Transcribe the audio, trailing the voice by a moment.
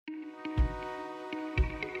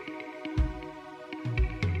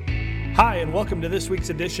Hi, and welcome to this week's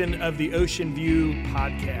edition of the Ocean View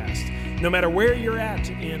Podcast. No matter where you're at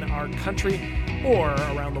in our country or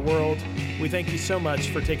around the world, we thank you so much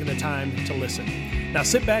for taking the time to listen. Now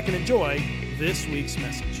sit back and enjoy this week's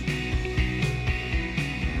message.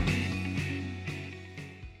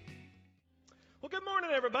 Well, good morning,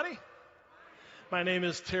 everybody. My name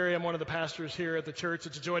is Terry. I'm one of the pastors here at the church.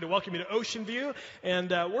 It's a joy to welcome you to Ocean View. And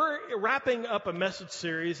we're wrapping up a message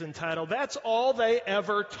series entitled, That's All They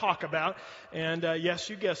Ever Talk About. And yes,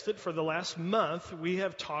 you guessed it, for the last month, we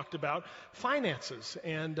have talked about finances.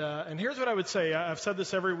 And here's what I would say. I've said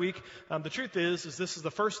this every week. The truth is this is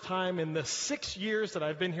the first time in the 6 years that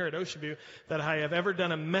I've been here at Ocean View that I have ever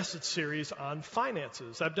done a message series on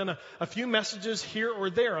finances. I've done a few messages here or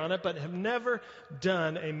there on it, but have never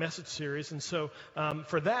done a message series. And so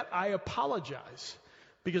for that, I apologize,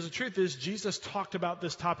 because the truth is Jesus talked about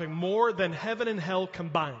this topic more than heaven and hell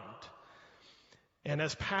combined. And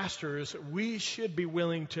as pastors, we should be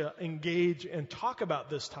willing to engage and talk about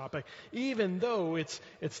this topic, even though it's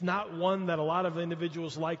not one that a lot of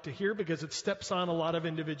individuals like to hear, because it steps on a lot of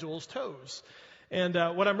individuals' toes. And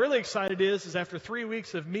what I'm really excited is after 3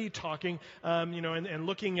 weeks of me talking, and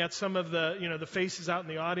looking at some of the faces out in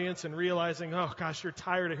the audience and realizing, oh gosh, you're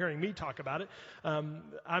tired of hearing me talk about it.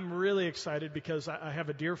 I'm really excited because I have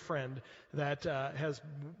a dear friend that has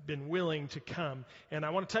been willing to come, and I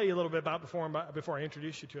want to tell you a little bit about before I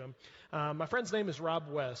introduce you to him. My friend's name is Rob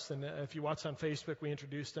West, and if you watch on Facebook, we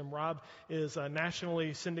introduced him. Rob is a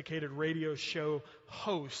nationally syndicated radio show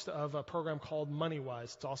host of a program called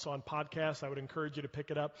MoneyWise. It's also on podcast. I would encourage you to pick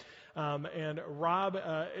it up. And Rob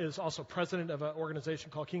is also president of an organization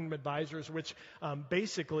called Kingdom Advisors, which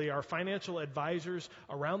basically are financial advisors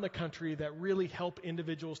around the country that really help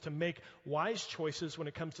individuals to make wise choices when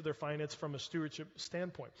it comes to their finance from a stewardship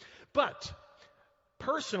standpoint. But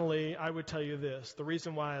personally, I would tell you this. The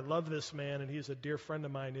reason why I love this man, and he's a dear friend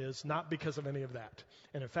of mine, is not because of any of that.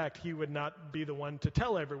 And in fact, he would not be the one to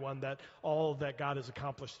tell everyone that all that God has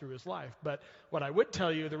accomplished through his life. But what I would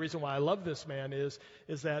tell you, the reason why I love this man is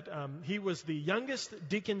that he was the youngest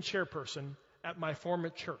deacon chairperson at my former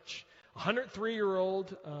church.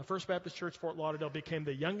 103-year-old First Baptist Church, Fort Lauderdale, became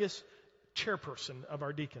the youngest chairperson of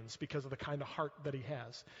our deacons because of the kind of heart that he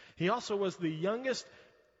has. He also was the youngest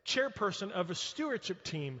chairperson of a stewardship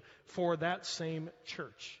team for that same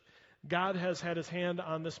church. God has had his hand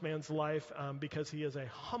on this man's life because he is a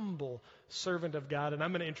humble servant of God. And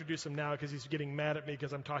I'm going to introduce him now because he's getting mad at me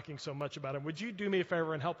because I'm talking so much about him. Would you do me a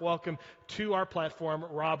favor and help welcome to our platform,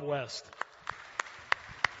 Rob West?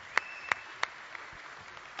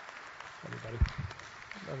 Everybody.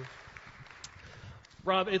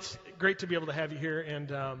 Rob, it's great to be able to have you here,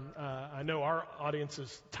 and I know our audience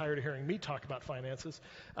is tired of hearing me talk about finances.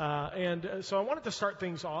 So I wanted to start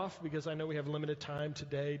things off because I know we have limited time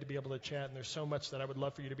today to be able to chat, and there's so much that I would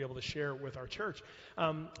love for you to be able to share with our church.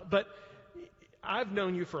 But I've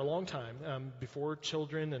known you for a long time, before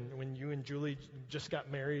children, and when you and Julie just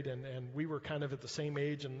got married, and we were kind of at the same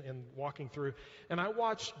age and walking through. And I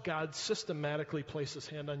watched God systematically place his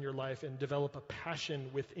hand on your life and develop a passion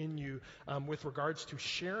within you with regards to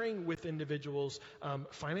sharing with individuals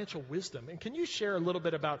financial wisdom. And can you share a little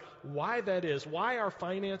bit about why that is, why our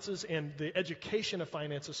finances and the education of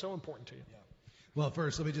finance is so important to you? Yeah. Well,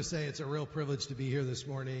 first, let me just say it's a real privilege to be here this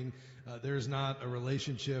morning. There's not a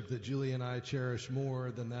relationship that Julie and I cherish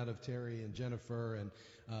more than that of Terry and Jennifer, and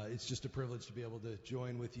it's just a privilege to be able to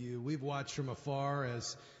join with you. We've watched from afar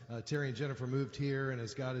as Terry and Jennifer moved here, and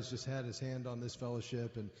as God has just had his hand on this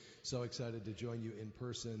fellowship, and so excited to join you in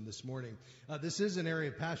person this morning. This is an area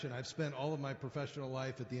of passion. I've spent all of my professional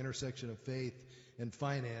life at the intersection of faith and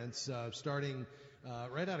finance, starting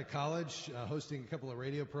right out of college, hosting a couple of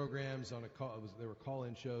radio programs they were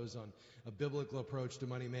call-in shows on a biblical approach to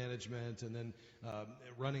money management, and then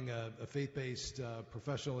running a faith-based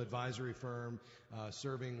professional advisory firm,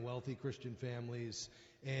 serving wealthy Christian families.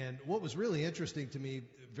 And what was really interesting to me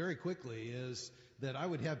very quickly is that I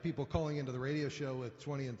would have people calling into the radio show with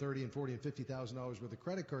 $20 and $30 and $40 and $50,000 worth of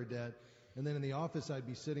credit card debt, and then in the office I'd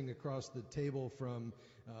be sitting across the table from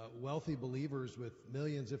wealthy believers with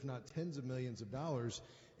millions, if not tens of millions of dollars.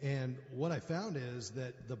 And what I found is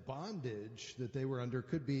that the bondage that they were under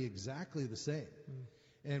could be exactly the same.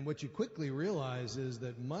 And what you quickly realize is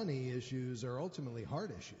that money issues are ultimately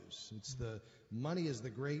heart issues. Money is the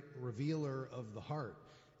great revealer of the heart.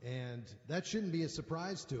 And that shouldn't be a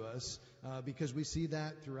surprise to us because we see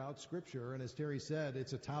that throughout Scripture. And as Terry said,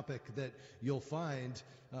 it's a topic that you'll find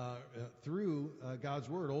through God's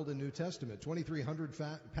Word, Old and New Testament. 2,300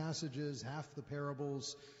 passages, half the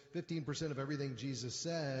parables, 15% of everything Jesus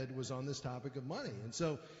said was on this topic of money. And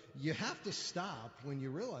so you have to stop when you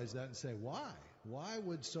realize that and say, why? Why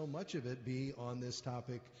would so much of it be on this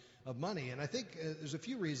topic of money? And I think there's a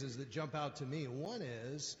few reasons that jump out to me. One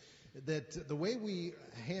is that the way we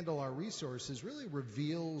handle our resources really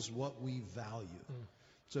reveals what we value.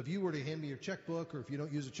 So if you were to hand me your checkbook, or if you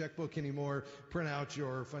don't use a checkbook anymore, print out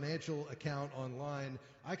your financial account online,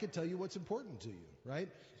 I could tell you what's important to you, right?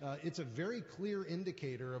 It's a very clear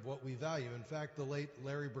indicator of what we value. In fact, the late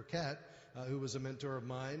Larry Burkett, who was a mentor of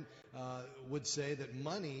mine, would say that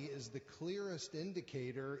money is the clearest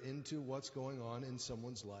indicator into what's going on in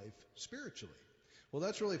someone's life spiritually. Well,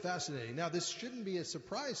 that's really fascinating. Now, this shouldn't be a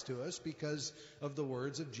surprise to us because of the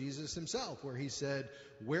words of Jesus himself, where he said,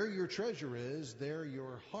 where your treasure is, there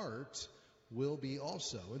your heart will be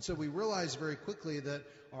also. And so we realize very quickly that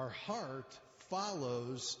our heart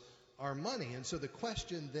follows our money. And so the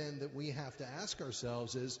question then that we have to ask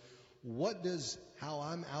ourselves is, what does how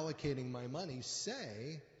I'm allocating my money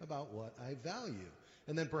say about what I value?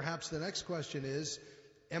 And then perhaps the next question is,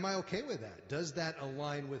 am I okay with that? Does that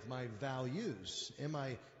align with my values? Am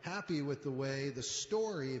I happy with the way, the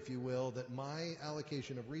story, if you will, that my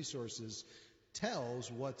allocation of resources tells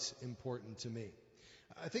what's important to me?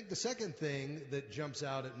 I think the second thing that jumps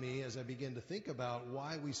out at me as I begin to think about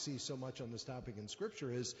why we see so much on this topic in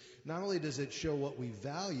Scripture is not only does it show what we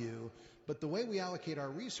value, but the way we allocate our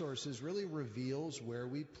resources really reveals where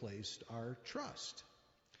we placed our trust.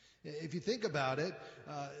 If you think about it,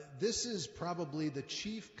 this is probably the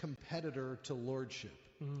chief competitor to lordship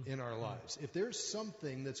in our lives. If there's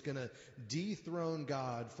something that's going to dethrone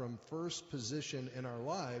God from first position in our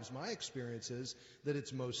lives, my experience is that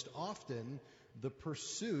it's most often the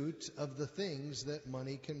pursuit of the things that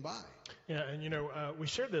money can buy. Yeah, and we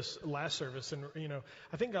shared this last service, and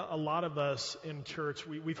I think a lot of us in church,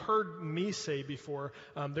 we've heard me say before,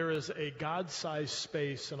 there is a God-sized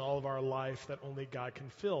space in all of our life that only God can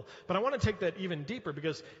fill. But I want to take that even deeper,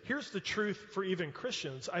 because here's the truth for even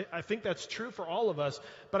Christians. I think that's true for all of us,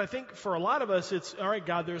 but I think for a lot of us, it's, all right,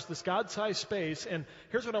 God, there's this God-sized space, and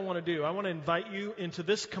here's what I want to do. I want to invite you into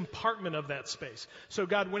this compartment of that space. So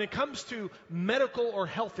God, when it comes to medical or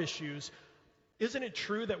health issues, isn't it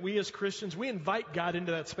true that we as Christians, we invite God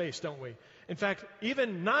into that space, don't we? In fact,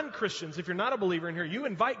 even non-Christians, if you're not a believer in here, you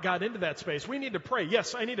invite God into that space. We need to pray.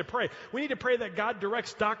 Yes, I need to pray. We need to pray that God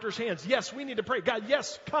directs doctors' hands. Yes, we need to pray. God,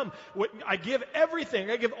 yes, come. I give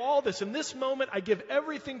everything. I give all this. In this moment, I give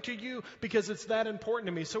everything to you because it's that important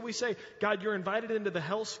to me. So we say, God, you're invited into the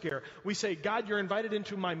health scare. We say, God, you're invited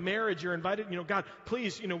into my marriage. You're invited, God,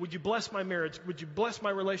 please, would you bless my marriage? Would you bless my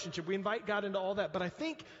relationship? We invite God into all that. But I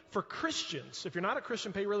think for Christians, if you're not a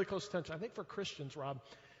Christian, pay really close attention. I think for Christians, Rob,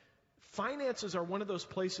 finances are one of those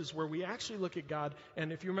places where we actually look at God,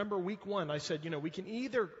 and if you remember week 1, I said, we can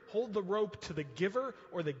either hold the rope to the giver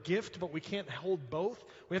or the gift, but we can't hold both.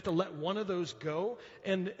 We have to let one of those go.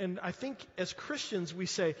 And I think as Christians, we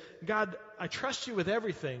say, God, I trust you with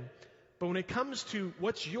everything, but when it comes to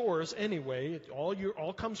what's yours anyway, it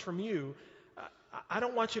all comes from you, I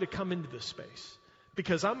don't want you to come into this space.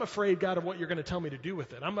 Because I'm afraid, God, of what you're going to tell me to do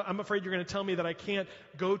with it. I'm afraid you're going to tell me that I can't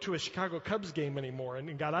go to a Chicago Cubs game anymore.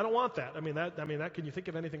 And God, I don't want that. That can you think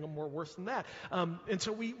of anything more worse than that? And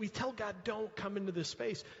so we tell God, don't come into this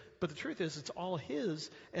space. But the truth is, it's all His.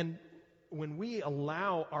 And when we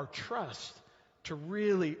allow our trust to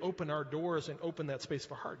really open our doors and open that space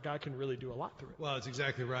of our heart, God can really do a lot through it. Well, it's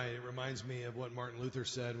exactly right. It reminds me of what Martin Luther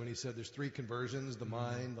said when he said there's 3 conversions, the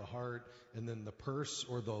mind, the heart, and then the purse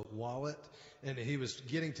or the wallet. And he was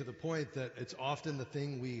getting to the point that it's often the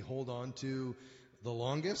thing we hold on to the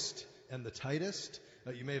longest and the tightest.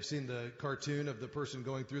 You may have seen the cartoon of the person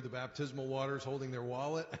going through the baptismal waters holding their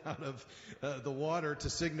wallet out of the water to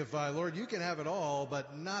signify, Lord, you can have it all,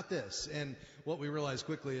 but not this. And what we realize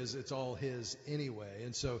quickly is it's all His anyway.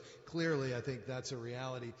 And so clearly I think that's a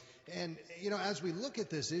reality. And, as we look at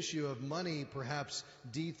this issue of money perhaps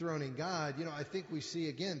dethroning God, I think we see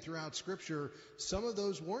again throughout Scripture some of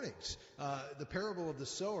those warnings. The parable of the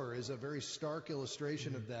sower is a very stark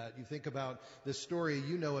illustration of that. You think about this story,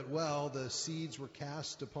 you know it well. The seeds were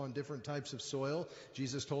cast upon different types of soil.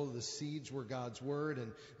 Jesus told the seeds were God's word,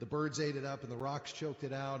 and the birds ate it up and the rocks choked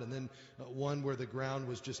it out. And then one where the ground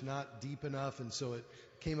was just not deep enough, and so it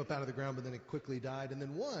came up out of the ground, but then it quickly died. And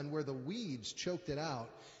then one where the weeds choked it out.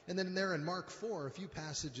 And then there in Mark 4, a few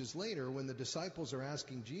passages later, when the disciples are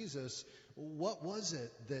asking Jesus, what was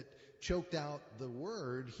it that choked out the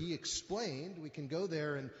word? He explained, we can go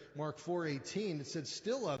there in Mark 4:18, it said,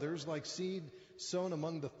 still others, like seed sown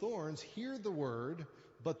among the thorns, hear the word,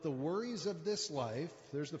 but the worries of this life,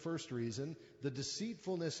 there's the first reason, the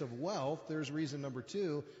deceitfulness of wealth, there's reason number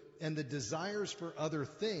 2, and the desires for other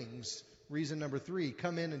things, reason number 3,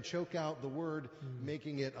 come in and choke out the word,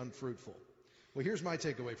 making it unfruitful. Well, here's my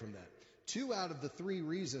takeaway from that. 2 out of the 3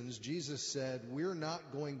 reasons Jesus said we're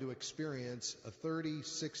not going to experience a 30,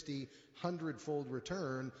 60, 100-fold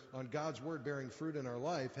return on God's word bearing fruit in our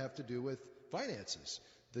life have to do with finances.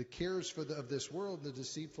 The cares of this world, the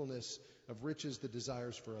deceitfulness of riches, the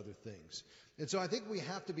desires for other things. And so I think we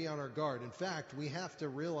have to be on our guard. In fact, we have to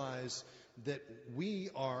realize that we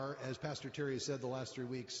are, as Pastor Terry has said the last 3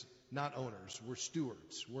 weeks, not owners. We're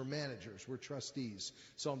stewards. We're managers. We're trustees.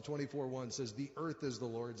 Psalm 24:1 says, the earth is the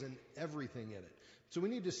Lord's and everything in it. So we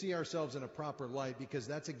need to see ourselves in a proper light because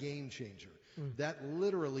that's a game changer. That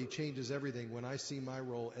literally changes everything when I see my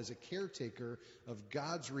role as a caretaker of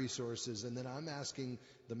God's resources, and then I'm asking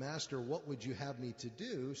the Master, what would you have me to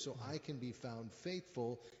do so I can be found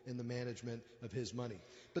faithful in the management of his money?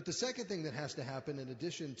 But the second thing that has to happen, in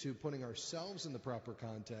addition to putting ourselves in the proper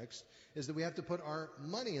context, is that we have to put our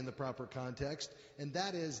money in the proper context, and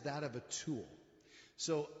that is that of a tool.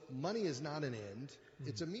 So money is not an end,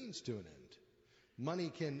 it's a means to an end.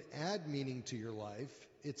 Money can add meaning to your life.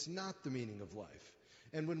 It's not the meaning of life.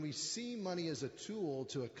 And when we see money as a tool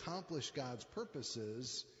to accomplish God's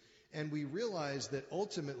purposes, and we realize that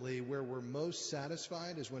ultimately where we're most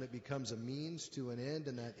satisfied is when it becomes a means to an end,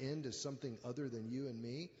 and that end is something other than you and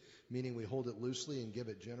me, meaning we hold it loosely and give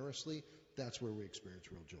it generously, that's where we experience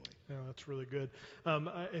real joy. Yeah, that's really good.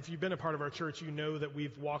 If you've been a part of our church, you know that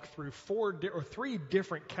we've walked through 3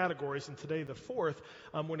 different categories, and today the 4th,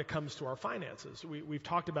 when it comes to our finances. We've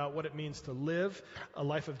talked about what it means to live a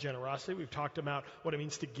life of generosity. We've talked about what it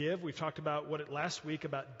means to give. We've talked about last week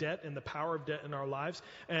about debt and the power of debt in our lives.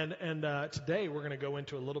 And today we're going to go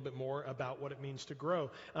into a little bit more about what it means to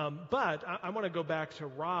grow. But I want to go back to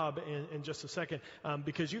Rob in just a second,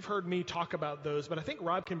 because you've heard me talk about those, but I think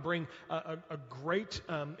Rob can bring a great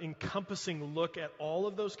encompassing look at all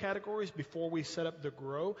of those categories before we set up the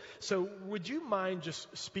grow. So would you mind just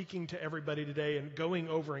speaking to everybody today and going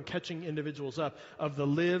over and catching individuals up of the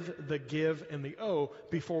live, the give, and the O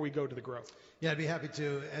before we go to the grow? Yeah, I'd be happy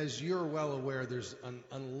to. As you're well aware, there's an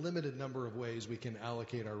unlimited number of ways we can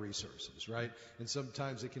allocate our resources, right? And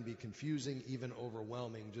sometimes it can be confusing, even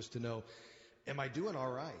overwhelming, just to know, am I doing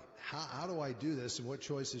all right? How do I do this, and what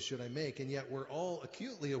choices should I make? And yet we're all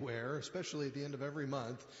acutely aware, especially at the end of every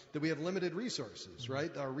month, that we have limited resources,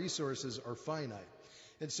 right? Our resources are finite.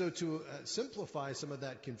 And so to simplify some of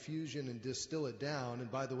that confusion and distill it down,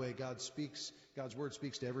 and by the way, God's word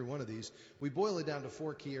speaks to every one of these, we boil it down to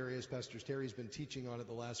 4 key areas. Pastor Terry's been teaching on it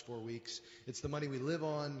the last 4 weeks. It's the money we live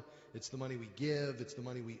on, it's the money we give, it's the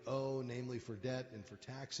money we owe, namely for debt and for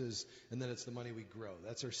taxes, and then it's the money we grow.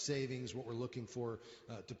 That's our savings, what we're looking for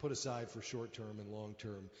to put aside for short-term and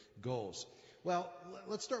long-term goals. Well,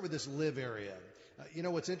 let's start with this live area.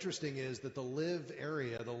 What's interesting is that the live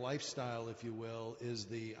area, the lifestyle, if you will, is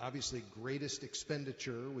the obviously greatest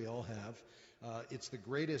expenditure we all have. It's the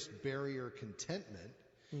greatest barrier contentment.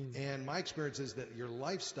 And my experience is that your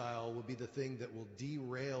lifestyle will be the thing that will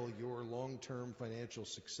derail your long-term financial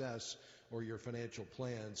success or your financial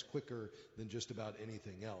plans quicker than just about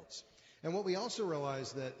anything else. And what we also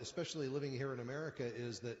realize that, especially living here in America,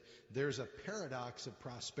 is that there's a paradox of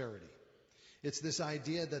prosperity. It's this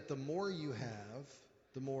idea that the more you have,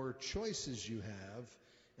 the more choices you have,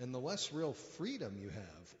 and the less real freedom you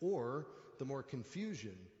have, or the more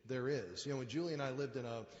confusion there is. When Julie and I lived in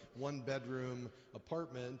a 1-bedroom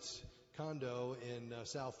apartment condo in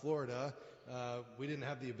South Florida, we didn't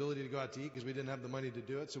have the ability to go out to eat because we didn't have the money to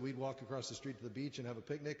do it, so we'd walk across the street to the beach and have a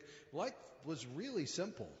picnic. Life was really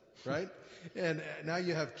simple, right? And now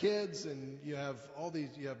you have kids, and you have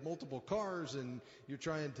multiple cars, and you're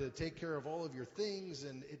trying to take care of all of your things,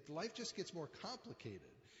 and life just gets more complicated.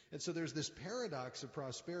 And so there's this paradox of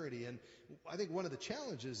prosperity, and I think one of the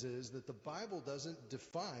challenges is that the Bible doesn't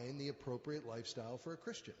define the appropriate lifestyle for a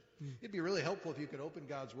Christian. It'd be really helpful if you could open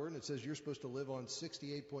God's Word and it says you're supposed to live on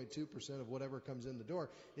 68.2% of whatever comes in the door.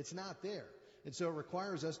 It's not there. And so it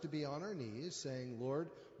requires us to be on our knees saying, Lord,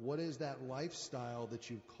 what is that lifestyle that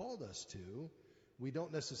you've called us to? We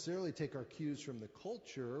don't necessarily take our cues from the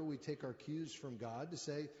culture. We take our cues from God to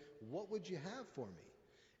say, what would you have for me?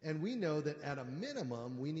 And we know that at a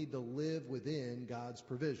minimum, we need to live within God's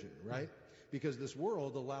provision, right? Because this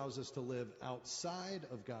world allows us to live outside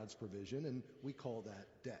of God's provision, and we call that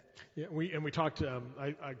debt. Yeah, we talked,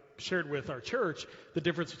 I shared with our church the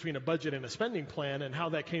difference between a budget and a spending plan and how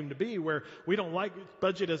that came to be, where we don't like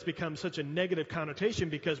budget has become such a negative connotation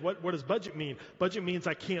because what does budget mean? Budget means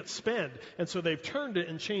I can't spend. And so they've turned it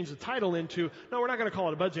and changed the title into, no, we're not going to call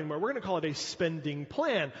it a budget anymore. We're going to call it a spending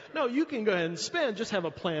plan. No, you can go ahead and spend, just have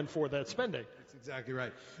a plan for that spending. That's Exactly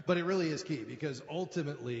right. But it really is key, because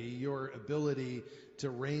ultimately your ability to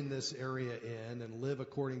rein this area in and live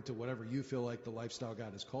according to whatever you feel like the lifestyle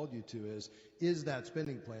God has called you to is that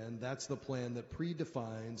spending plan. That's the plan that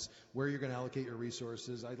predefines where you're going to allocate your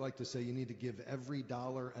resources. I'd like to say you need to give every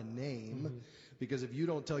dollar a name, because if you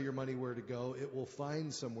don't tell your money where to go, it will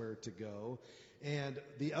find somewhere to go. And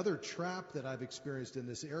the other trap that I've experienced in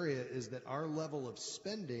this area is that our level of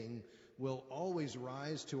spending will always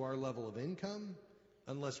rise to our level of income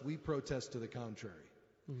unless we protest to the contrary.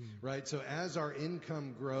 Right? So as our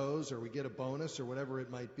income grows, or we get a bonus or whatever it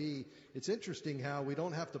might be, it's interesting how we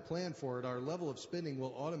don't have to plan for it. Our level of spending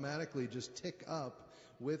will automatically just tick up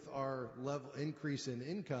with our level increase in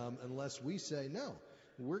income unless we say, no,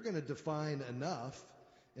 we're going to define enough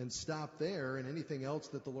and stop there, and anything else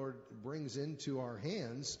that the Lord brings into our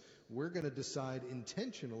hands, we're going to decide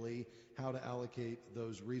intentionally how to allocate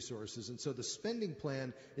those resources. And so the spending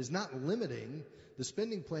plan is not limiting. The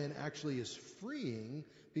spending plan actually is freeing,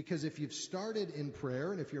 because if you've started in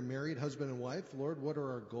prayer, and if you're married, husband and wife, Lord, what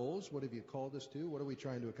are our goals? What have you called us to? What are we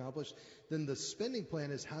trying to accomplish? Then the spending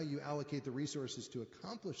plan is how you allocate the resources to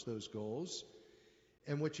accomplish those goals.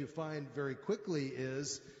 And what you find very quickly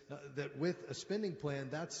is that with a spending plan,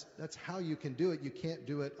 that's how you can do it. You can't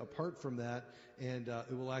do it apart from that, and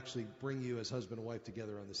it will actually bring you as husband and wife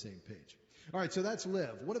together on the same page. All right, so that's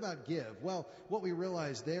live. What about give? Well, what we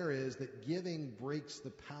realize there is that giving breaks the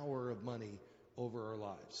power of money over our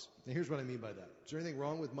lives. Now, here's what I mean by that. Is there anything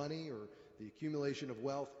wrong with money or the accumulation of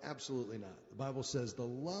wealth? Absolutely not. The Bible says the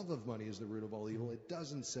love of money is the root of all evil. It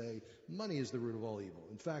doesn't say money is the root of all evil.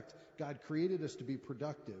 In fact, God created us to be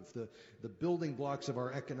productive. The building blocks of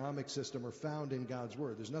our economic system are found in God's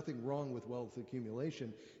Word. There's nothing wrong with wealth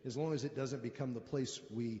accumulation as long as it doesn't become the place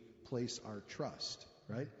we place our trust,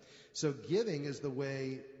 right? So giving is the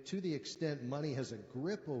way, to the extent money has a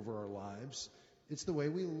grip over our lives, it's the way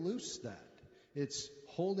we loose that. It's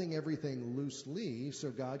holding everything loosely so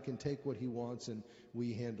God can take what He wants and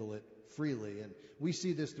we handle it freely. And we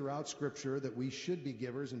see this throughout Scripture, that we should be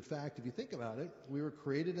givers. In fact, if you think about it, we were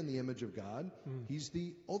created in the image of God. He's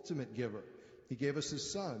the ultimate giver. He gave us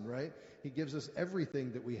His Son, right? He gives us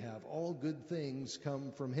everything that we have. All good things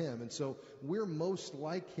come from Him. And so we're most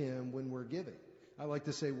like Him when we're giving. I like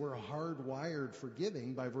to say we're hardwired for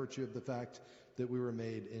giving by virtue of the fact that we were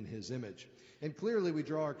made in His image. And clearly we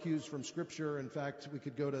draw our cues from Scripture. In fact, we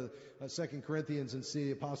could go to 2 Corinthians and see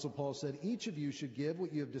the Apostle Paul said, each of you should give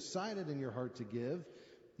what you have decided in your heart to give,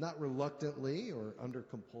 not reluctantly or under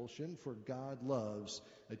compulsion, for God loves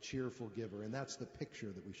a cheerful giver. And that's the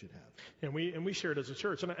picture that we should have. And we share it as a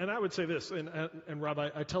church. And I would say this, and Rob,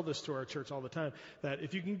 I tell this to our church all the time, that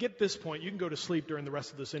if you can get this point, you can go to sleep during the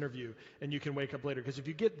rest of this interview, and you can wake up later. Because if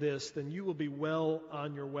you get this, then you will be well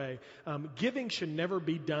on your way. Giving should never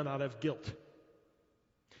be done out of guilt.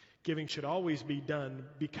 Giving should always be done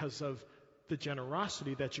because of the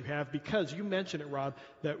generosity that you have, because you mentioned it, Rob,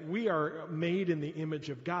 that we are made in the image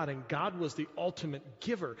of God, and God was the ultimate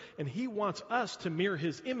giver, and He wants us to mirror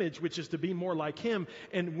His image, which is to be more like Him.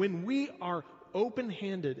 And when we are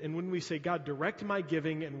open-handed, and when we say, God, direct my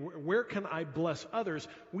giving, and where can I bless others,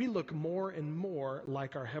 we look more and more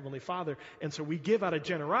like our Heavenly Father. And so we give out of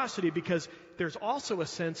generosity, because there's also a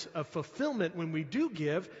sense of fulfillment when we do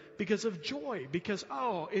give, because of joy, because,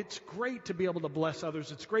 it's great to be able to bless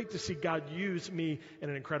others. It's great to see God use me in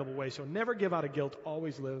an incredible way. So never give out of guilt,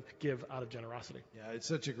 always give out of generosity. Yeah, it's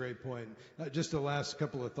such a great point. Just the last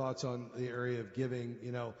couple of thoughts on the area of giving.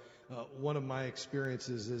 One of my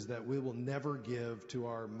experiences is that we will never give to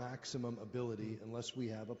our maximum ability unless we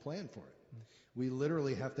have a plan for it. We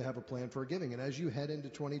literally have to have a plan for giving. And as you head into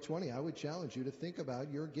 2020, I would challenge you to think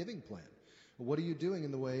about your giving plan. What are you doing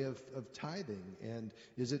in the way of tithing? And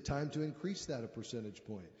is it time to increase that a percentage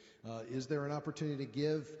point? Is there an opportunity to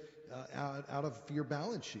give out of your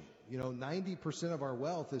balance sheet? 90% of our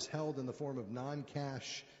wealth is held in the form of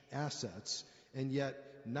non-cash assets, and yet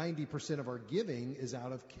 90% of our giving is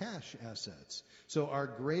out of cash assets. So our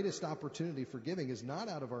greatest opportunity for giving is not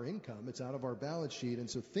out of our income, it's out of our balance sheet. And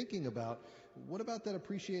so thinking about, what about that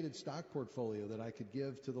appreciated stock portfolio that I could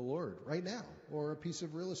give to the Lord right now, or a piece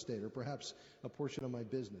of real estate, or perhaps a portion of my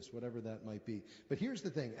business, whatever that might be. But here's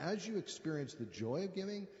the thing, as you experience the joy of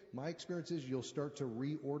giving, my experience is you'll start to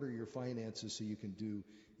reorder your finances so you can do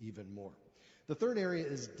even more. The third area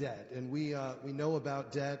is debt, and we know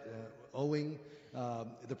about debt, owing.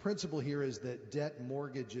 The principle here is that debt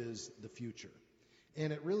mortgages the future,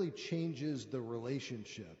 and it really changes the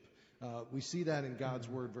relationship. We see that in God's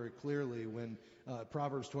Word very clearly when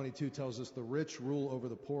Proverbs 22 tells us the rich rule over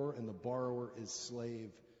the poor and the borrower is slave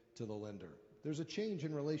to the lender. there's a change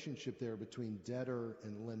in relationship there between debtor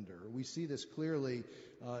and lender. We see this clearly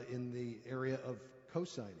in the area of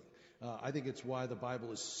co-signing. I think it's why the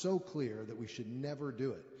Bible is so clear that we should never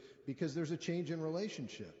do it, because there's a change in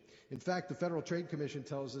relationship. In fact, the Federal Trade Commission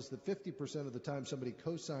tells us that 50% of the time somebody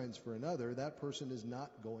co-signs for another, that person is not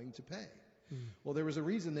going to pay. Well, there was a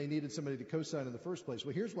reason they needed somebody to co-sign in the first place.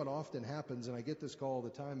 Well, here's what often happens, and I get this call all the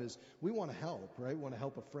time, is we want to help, right? We want to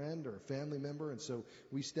help a friend or a family member, and so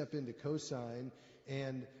we step in to co-sign.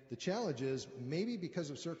 And the challenge is, maybe because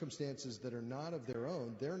of circumstances that are not of their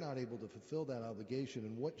own, they're not able to fulfill that obligation.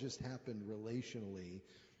 And what just happened relationally,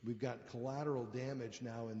 we've got collateral damage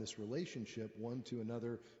now in this relationship, one to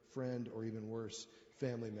another friend or even worse,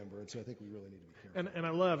 family member. And so I think we really need to be careful. And I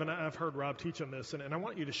love, and I've heard Rob teach on this, and I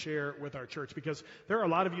want you to share with our church, because there are a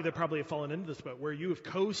lot of you that probably have fallen into this boat where you have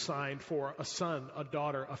co-signed for a son, a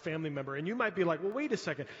daughter, a family member, and you might be like, well, wait a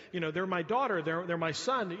second, they're my daughter, they're my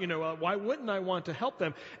son, why wouldn't I want to help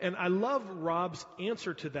them? And I love Rob's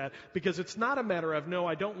answer to that, because it's not a matter of, no,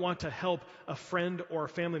 I don't want to help a friend or a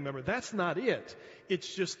family member. That's not it.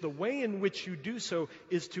 It's just the way in which you do so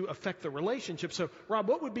is to affect the relationship. So, Rob,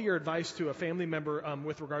 what would be your advice to a family member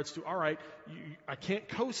with regards to, all right, I can't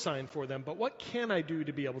co-sign for them, but what can I do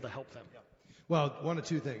to be able to help them? Well, one of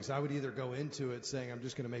two things. I would either go into it saying, I'm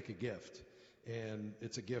just going to make a gift, and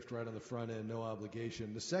it's a gift right on the front end, no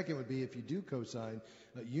obligation. The second would be, if you do co-sign,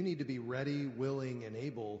 you need to be ready, willing, and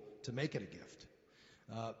able to make it a gift.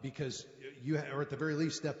 Because or at the very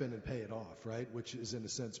least, step in and pay it off, right? Which is, in a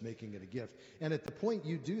sense, making it a gift. And at the point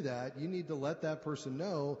you do that, you need to let that person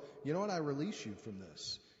know, you know what, I release you from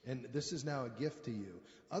this. And this is now a gift to you.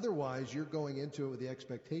 Otherwise, you're going into it with the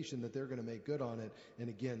expectation that they're going to make good on it. And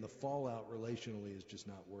again, the fallout relationally is just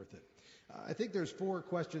not worth it. I think there's 4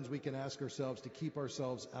 questions we can ask ourselves to keep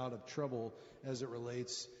ourselves out of trouble as it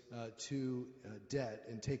relates to debt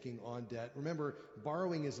and taking on debt. Remember,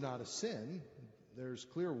 borrowing is not a sin. There's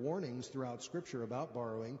clear warnings throughout Scripture about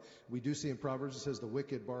borrowing. We do see in Proverbs it says the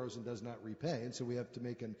wicked borrows and does not repay. And so we have to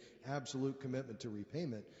make an absolute commitment to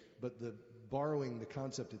repayment. But the borrowing, the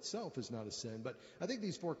concept itself, is not a sin. But I think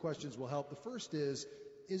these 4 questions will help. The first is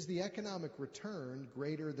the economic return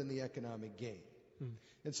greater than the economic gain?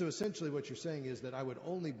 And so essentially what you're saying is that I would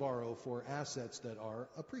only borrow for assets that are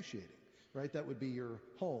appreciating, right? That would be your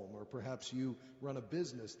home, or perhaps you run a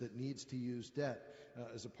business that needs to use debt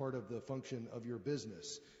as a part of the function of your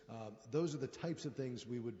business. Those are the types of things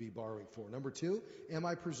we would be borrowing for. Number 2, am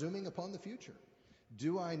I presuming upon the future?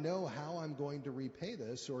 Do I know how I'm going to repay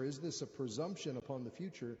this, or is this a presumption upon the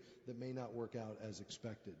future that may not work out as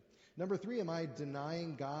expected? Number 3, am I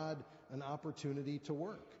denying God an opportunity to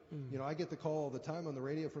work? I get the call all the time on the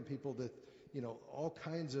radio from people that, all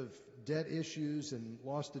kinds of debt issues and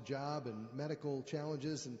lost a job and medical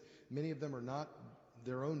challenges, and many of them are not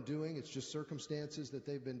their own doing. It's just circumstances that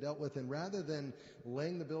they've been dealt with. And rather than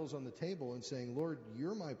laying the bills on the table and saying, Lord,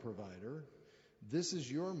 you're my provider, this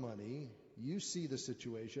is your money, you see the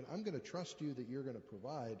situation, I'm going to trust you that you're going to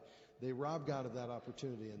provide, they rob God of that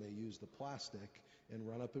opportunity and they use the plastic and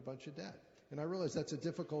run up a bunch of debt. And I realize that's a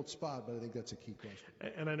difficult spot, but I think that's a key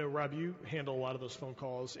question. And I know, Rob, you handle a lot of those phone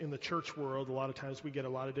calls. In the church world, a lot of times we get a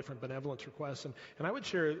lot of different benevolence requests. And I would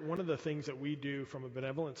share one of the things that we do from a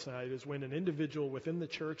benevolence side is when an individual within the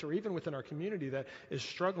church or even within our community that is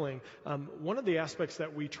struggling, one of the aspects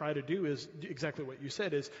that we try to do is exactly what you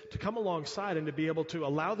said, is to come alongside and to be able to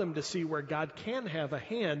allow them to see where God can have a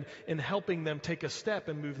hand in helping them take a step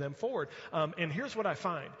and move them forward. And here's what I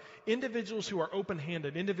find. Individuals who are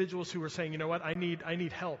open-handed, individuals who are saying, you know what, I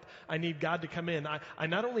need help. I need God to come in. I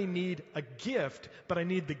not only need a gift, but I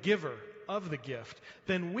need the giver of the gift.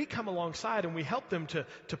 Then we come alongside and we help them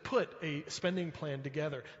to put a spending plan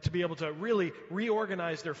together, to be able to really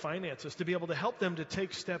reorganize their finances, to be able to help them to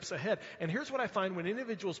take steps ahead. And here's what I find when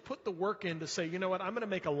individuals put the work in to say, you know what, I'm going to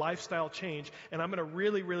make a lifestyle change and I'm going to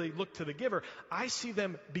really, really look to the giver. I see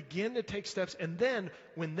them begin to take steps, and then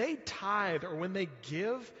when they tithe or when they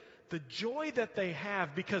give, the joy that they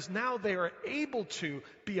have because now they are able to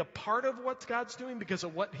be a part of what God's doing because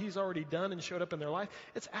of what He's already done and showed up in their life,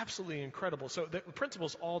 it's absolutely incredible. So the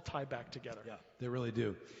principles all tie back together. Yeah, they really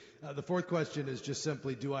do. The 4th question is just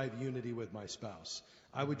simply, do I have unity with my spouse?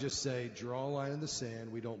 I would just say, draw a line in the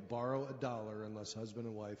sand. We don't borrow a dollar unless husband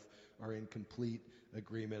and wife are in complete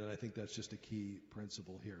agreement, and I think that's just a key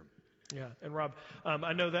principle here. Yeah, and Rob,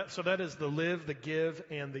 I know that, so that is the live, the give,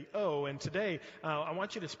 and the O. And today, I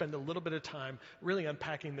want you to spend a little bit of time really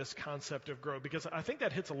unpacking this concept of grow, because I think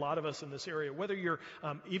that hits a lot of us in this area, whether you're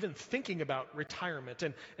even thinking about retirement.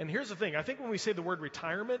 And here's the thing, I think when we say the word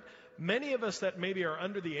retirement, many of us that maybe are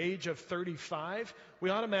under the age of 35, we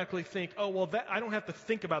automatically think, oh, well, I don't have to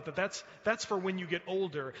think about that. That's for when you get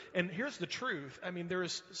older. And here's the truth. I mean, there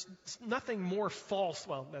is nothing more false.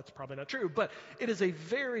 Well, that's probably not true, but it is a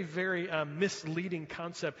very, very misleading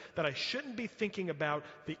concept that I shouldn't be thinking about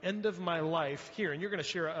the end of my life here. And you're going to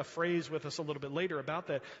share a phrase with us a little bit later about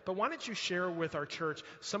that. But why don't you share with our church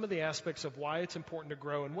some of the aspects of why it's important to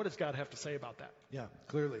grow, and what does God have to say about that? Yeah,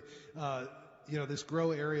 clearly. This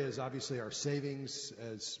grow area is obviously our savings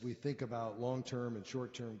as we think about long-term and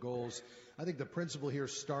short-term goals. I think the principle here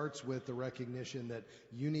starts with the recognition that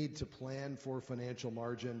you need to plan for financial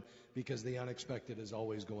margin because the unexpected is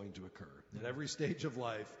always going to occur. At every stage of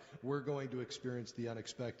life, we're going to experience the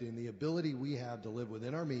unexpected, and the ability we have to live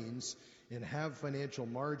within our means and have financial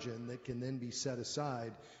margin that can then be set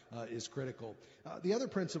aside is critical. The other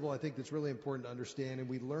principle I think that's really important to understand, and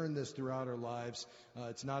we learn this throughout our lives,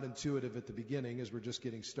 it's not intuitive at the beginning as we're just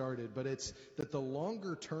getting started, but it's that the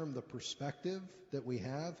longer term the perspective that we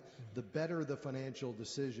have, the better the financial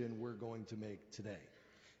decision we're going to make today.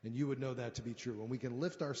 And you would know that to be true. When we can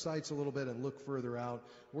lift our sights a little bit and look further out,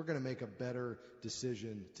 we're going to make a better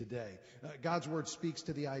decision today. God's word speaks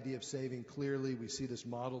to the idea of saving clearly. We see this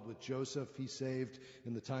modeled with Joseph. He saved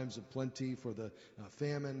in the times of plenty for the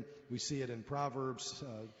famine. We see it in Proverbs.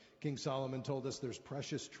 King Solomon told us there's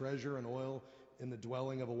precious treasure and oil in the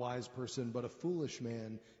dwelling of a wise person, but a foolish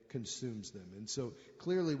man consumes them. And so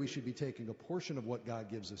clearly we should be taking a portion of what God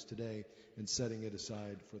gives us today and setting it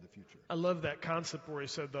aside for the future. I love that concept where he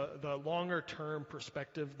said the longer term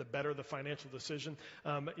perspective, the better the financial decision.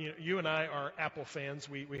 You and I are Apple fans.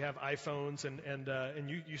 We have iPhones, and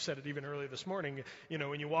you said it even earlier this morning.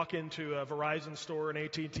 When you walk into a Verizon store, an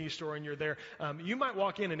AT&T store, and you're there, you might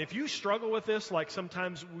walk in, and if you struggle with this, like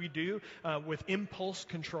sometimes we do with impulse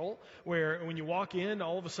control, where when you walk in,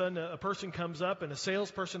 all of a sudden a person comes up, and a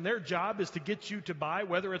salesperson, their job is to get you to buy,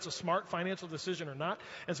 whether it's a smart financial decision or not.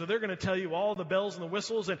 And so they're going to tell you all the bells and the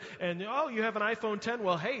whistles, and oh, you have an iPhone 10.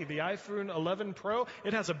 Well, hey, the iPhone 11 Pro,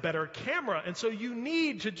 it has a better camera. And so you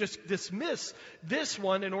need to just dismiss this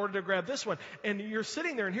one in order to grab this one. And you're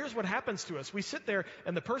sitting there, and here's what happens to us. We sit there,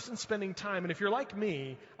 and the person's spending time, and if you're like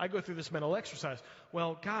me, I go through this mental exercise.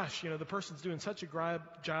 Well, gosh, the person's doing such a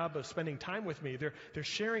job of spending time with me. They're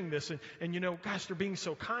sharing this, and gosh, they're being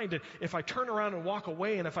so kind. And if I turn around and walk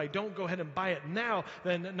away, and if I don't go ahead and buy it now,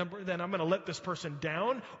 then I'm going to let this person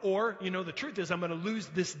down. Or, the truth is I'm going to lose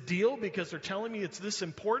this deal because they're telling me it's this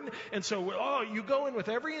important. And so, you go in with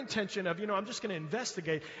every intention of, I'm just going to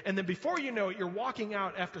investigate. And then before you know it, you're walking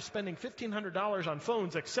out after spending $1,500 on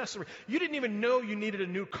phones, accessories. You didn't even know you needed a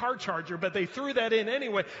new car charger, but they threw that in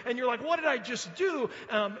anyway. And you're like, what did I just do?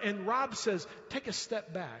 And Rob says, take a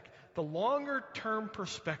step back. The longer term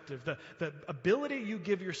perspective, the ability you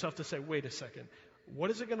give yourself to say, wait a second, what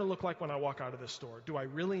is it going to look like when I walk out of this store? Do I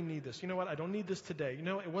really need this? You know what? I don't need this today.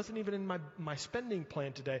 It wasn't even in my spending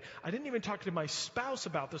plan today. I didn't even talk to my spouse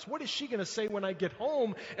about this. What is she going to say when I get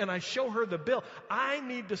home and I show her the bill? I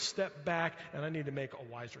need to step back, and I need to make a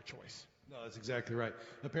wiser choice. No, that's exactly right.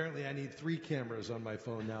 Apparently, I need 3 cameras on my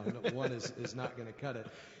phone now. One is not going to cut it.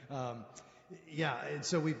 And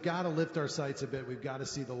so we've got to lift our sights a bit. We've got to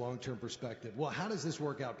see the long-term perspective. Well, how does this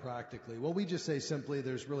work out practically? Well, we just say simply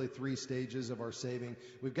there's really 3 stages of our saving.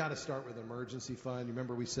 We've got to start with an emergency fund.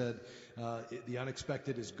 Remember we said the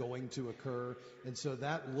unexpected is going to occur. And so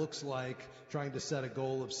that looks like trying to set a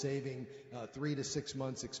goal of saving 3 to 6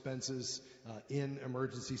 months expenses in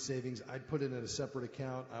emergency savings. I'd put it in a separate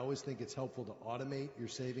account. I always think it's helpful to automate your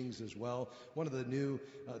savings as well. One of the new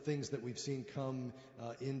things that we've seen come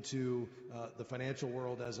into the financial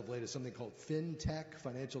world as of late is something called FinTech,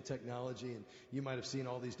 financial technology, and you might have seen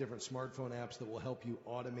all these different smartphone apps that will help you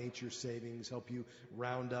automate your savings, help you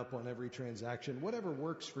round up on every transaction. Whatever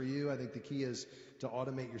works for you, I think the key is to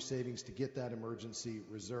automate your savings to get that emergency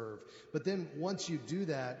reserve. But then once you do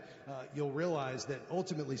that, you'll realize that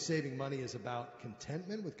ultimately saving money is about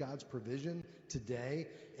contentment with God's provision today,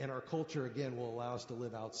 and our culture, again, will allow us to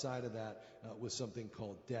live outside of that with something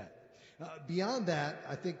called debt. Beyond that,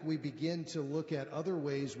 I think we begin to look at other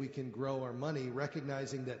ways we can grow our money,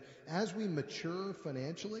 recognizing that as we mature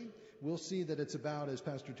financially, we'll see that it's about, as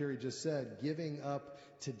Pastor Terry just said, giving up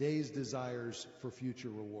today's desires for future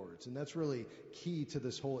rewards. And that's really key to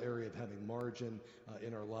this whole area of having margin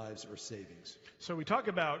in our lives or savings. So we talk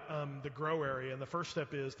about the grow area, and the first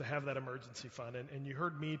step is to have that emergency fund. And you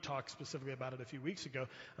heard me talk specifically about it a few weeks ago,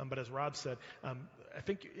 but as Rob said, I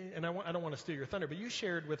think, and I don't want to steal your thunder, but you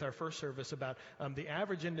shared with our first service about the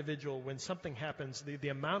average individual, when something happens, the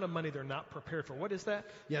amount of money they're not prepared for. What is that?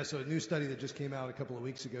 Yeah, so a new study that just came out a couple of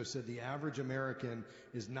weeks ago said the average American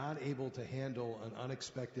is not able to handle an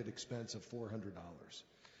unexpected expense of $400.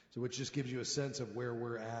 So which just gives you a sense of where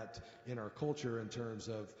we're at in our culture in terms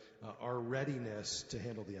of our readiness to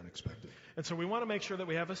handle the unexpected. And so we want to make sure that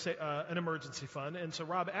we have an emergency fund. And so,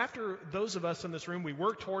 Rob, after those of us in this room, we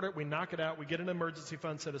work toward it, we knock it out, we get an emergency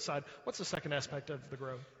fund set aside, what's the second aspect of the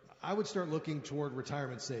grow? I would start looking toward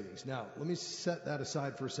retirement savings. Now, let me set that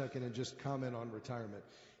aside for a second and just comment on retirement.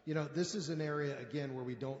 You know, this is an area, again, where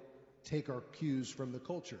we don't take our cues from the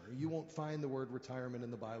culture. You won't find the word retirement in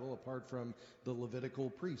the Bible apart from the Levitical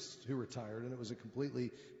priests who retired, and it was a completely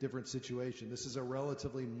different situation. This is a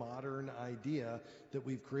relatively modern idea that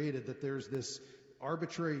we've created, that there's this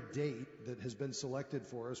arbitrary date that has been selected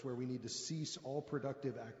for us where we need to cease all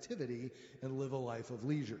productive activity and live a life of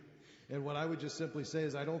leisure. And what I would just simply say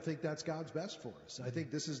is I don't think that's God's best for us. I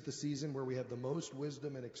think this is the season where we have the most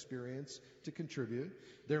wisdom and experience to contribute.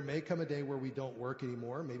 There may come a day where we don't work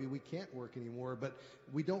anymore. Maybe we can't work anymore, but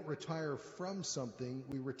we don't retire from something.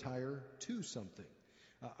 We retire to something.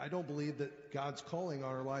 I don't believe that God's calling on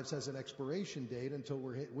our lives has an expiration date until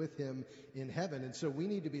we're with Him in heaven. And so we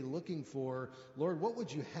need to be looking for, Lord, what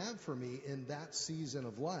would you have for me in that season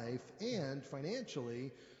of life? And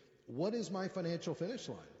financially, what is my financial finish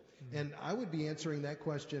line? And I would be answering that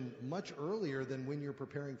question much earlier than when you're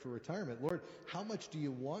preparing for retirement. Lord, how much do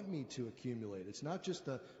you want me to accumulate? It's not just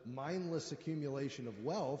a mindless accumulation of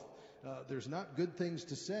wealth. There's not good things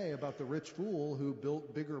to say about the rich fool who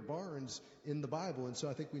built bigger barns in the Bible. And so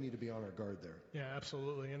I think we need to be on our guard there. Yeah,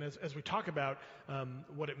 absolutely. And as we talk about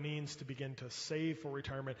what it means to begin to save for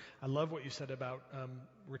retirement, I love what you said about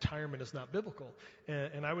retirement is not biblical.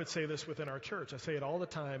 And I would say this within our church. I say it all the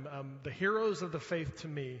time. The heroes of the faith to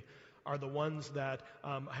me are the ones that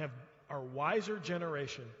are wiser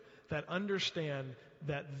generation that understand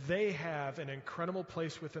that they have an incredible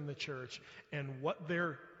place within the church, and what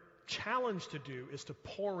they're challenged to do is to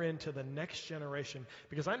pour into the next generation.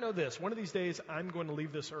 Because I know this, one of these days I'm going to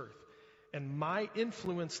leave this earth, and my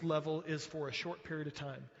influence level is for a short period of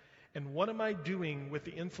time. And what am I doing with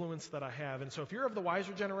the influence that I have? And so if you're of the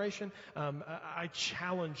wiser generation, I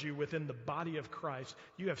challenge you within the body of Christ.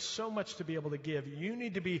 You have so much to be able to give. You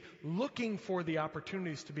need to be looking for the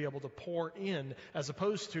opportunities to be able to pour in, as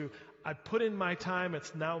opposed to, I put in my time,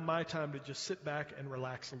 it's now my time to just sit back and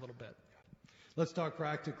relax a little bit. Let's talk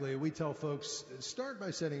practically. We tell folks, start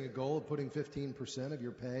by setting a goal of putting 15% of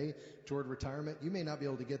your pay toward retirement. You may not be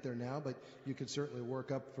able to get there now, but you can certainly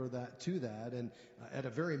work up to that. And at a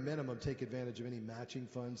very minimum, take advantage of any matching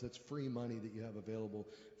funds. That's free money that you have available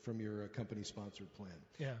from your company-sponsored plan.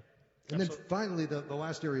 Yeah. And absolutely. Then finally, the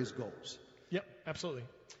last area is goals. Yep, absolutely.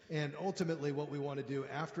 And ultimately, what we want to do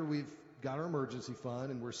after we've got our emergency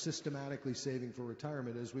fund and we're systematically saving for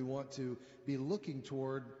retirement is we want to be looking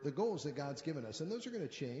toward the goals that God's given us. And those are going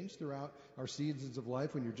to change throughout our seasons of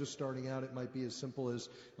life. When you're just starting out, it might be as simple as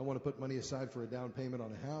I want to put money aside for a down payment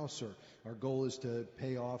on a house, or our goal is to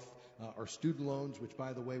pay off our student loans, which,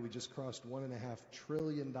 by the way, we just crossed $1.5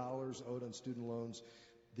 trillion owed on student loans.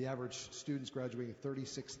 The average student's graduating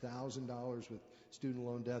 $36,000 with student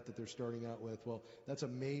loan debt that they're starting out with. Well, that's a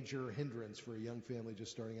major hindrance for a young family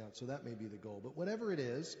just starting out. So that may be the goal. But whatever it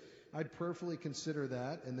is, I'd prayerfully consider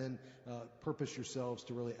that, and then purpose yourselves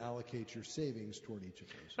to really allocate your savings toward each of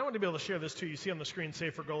those. I want to be able to share this too. You see on the screen,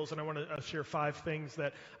 Save for Goals, and I want to share 5 things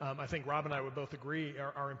that I think Rob and I would both agree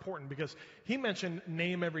are important, because he mentioned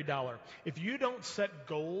name every dollar. If you don't set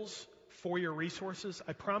goals for your resources,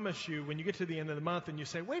 I promise you, when you get to the end of the month and you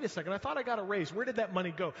say, wait a second, I thought I got a raise. Where did that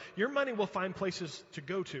money go? Your money will find places to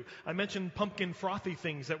go to. I mentioned pumpkin frothy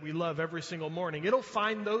things that we love every single morning. It'll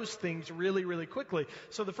find those things really, really quickly.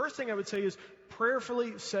 So the first thing I would say is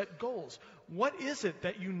prayerfully set goals. What is it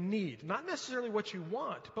that you need? Not necessarily what you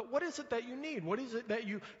want, but what is it that you need? What is it that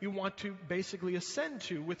you want to basically ascend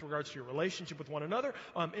to with regards to your relationship with one another?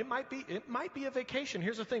 It might be a vacation.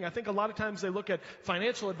 Here's the thing. I think a lot of times they look at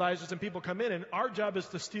financial advisors and people come in and our job is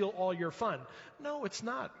to steal all your fun. No, it's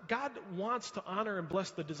not. God wants to honor and bless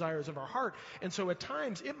the desires of our heart. And so at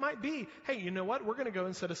times it might be, hey, you know what? We're going to go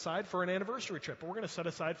and set aside for an anniversary trip, or we're going to set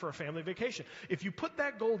aside for a family vacation. If you put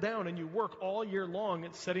that goal down and you work all year long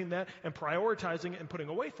at setting that and prioritizing it and putting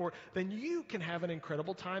away for it, then you can have an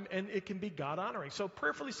incredible time and it can be God honoring. So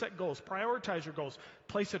prayerfully set goals, prioritize your goals,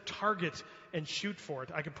 place a target and shoot for it.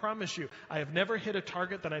 I can promise you, I have never hit a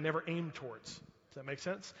target that I never aimed towards. Does that make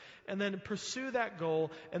sense? And then pursue that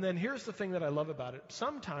goal. And then here's the thing that I love about it.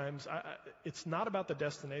 Sometimes it's not about the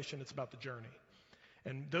destination, it's about the journey.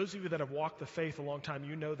 And those of you that have walked the faith a long time,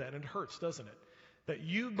 you know that. And it hurts, doesn't it? That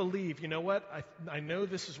you believe, you know what? I know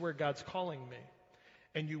this is where God's calling me.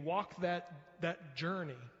 And you walk that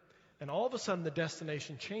journey. And all of a sudden the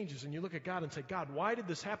destination changes. And you look at God and say, God, why did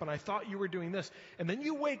this happen? I thought you were doing this. And then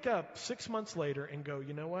you wake up 6 months later and go,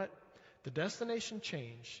 you know what? The destination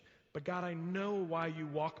changed. But God, I know why you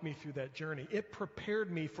walked me through that journey. It prepared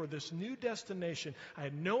me for this new destination. I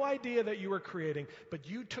had no idea that you were creating, but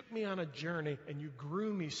you took me on a journey and you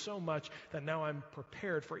grew me so much that now I'm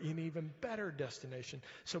prepared for an even better destination.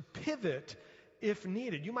 So pivot if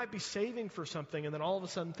needed. You might be saving for something and then all of a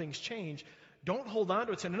sudden things change. Don't hold on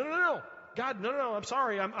to it saying, no. God, no, I'm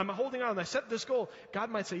sorry, I'm holding on. I set this goal. God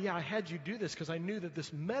might say, yeah, I had you do this because I knew that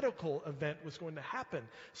this medical event was going to happen.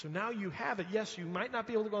 So now you have it. Yes, you might not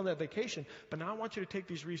be able to go on that vacation, but now I want you to take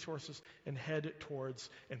these resources and head towards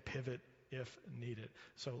and pivot if needed.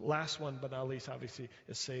 So last one, but not least, obviously,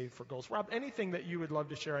 is save for goals. Rob, anything that you would love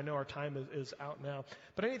to share? I know our time is out now,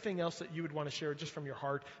 but anything else that you would want to share just from your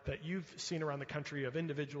heart that you've seen around the country of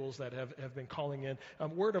individuals that have been calling in,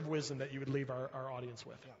 word of wisdom that you would leave our audience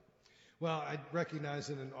with? Yeah. Well, I recognize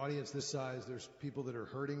in an audience this size, there's people that are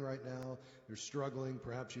hurting right now. They're struggling.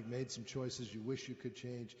 Perhaps you've made some choices you wish you could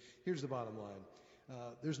change. Here's the bottom line.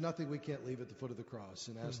 There's nothing we can't leave at the foot of the cross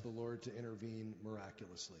and ask the Lord to intervene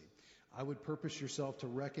miraculously. I would purpose yourself to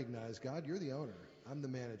recognize, God, you're the owner. I'm the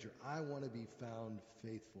manager. I want to be found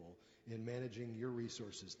faithful in managing your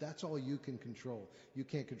resources. That's all you can control. You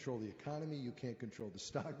can't control the economy. You can't control the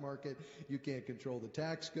stock market. You can't control the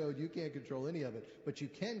tax code. You can't control any of it. But you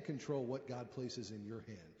can control what God places in your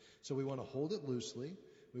hand. So we want to hold it loosely.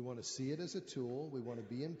 We want to see it as a tool. We want to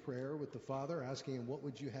be in prayer with the Father, asking Him, what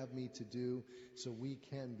would you have me to do so we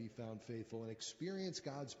can be found faithful and experience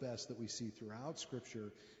God's best that we see throughout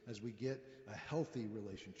Scripture as we get a healthy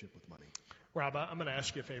relationship with money. Rob, I'm going to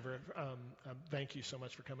ask you a favor. Thank you so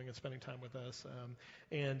much for coming and spending time with us.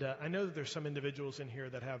 And I know that there's some individuals in here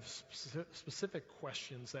that have specific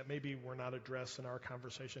questions that maybe were not addressed in our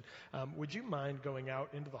conversation. Would you mind going out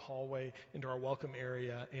into the hallway, into our welcome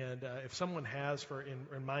area? And if someone has,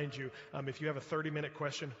 remind you, if you have a 30-minute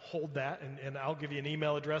question, hold that, and I'll give you an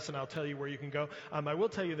email address, and I'll tell you where you can go. I will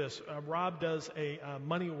tell you this. Rob does a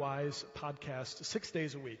MoneyWise podcast 6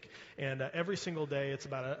 days a week. And every single day, it's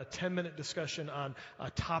about a 10-minute discussion on a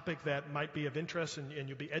topic that might be of interest and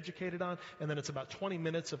you'll be educated on. And then it's about 20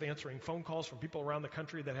 minutes of answering phone calls from people around the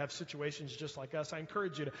country that have situations just like us. I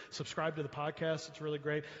encourage you to subscribe to the podcast. It's really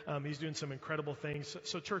great. He's doing some incredible things.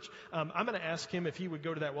 So church, I'm going to ask him if he would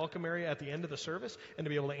go to that welcome area at the end of the service and to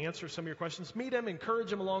be able to answer some of your questions. Meet him,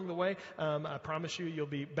 encourage him along the way. I promise you'll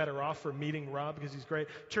be better off for meeting Rob because he's great.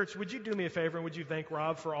 Church, would you do me a favor and would you thank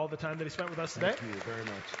Rob for all the time that he spent with us today? Thank you very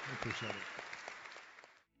much. I appreciate it.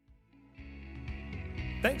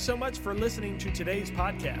 Thanks so much for listening to today's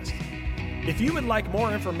podcast. If you would like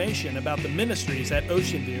more information about the ministries at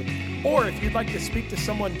Ocean View, or if you'd like to speak to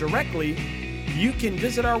someone directly, you can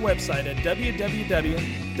visit our website at www.ovbc.org.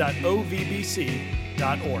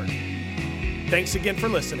 Thanks again for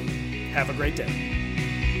listening. Have a great day.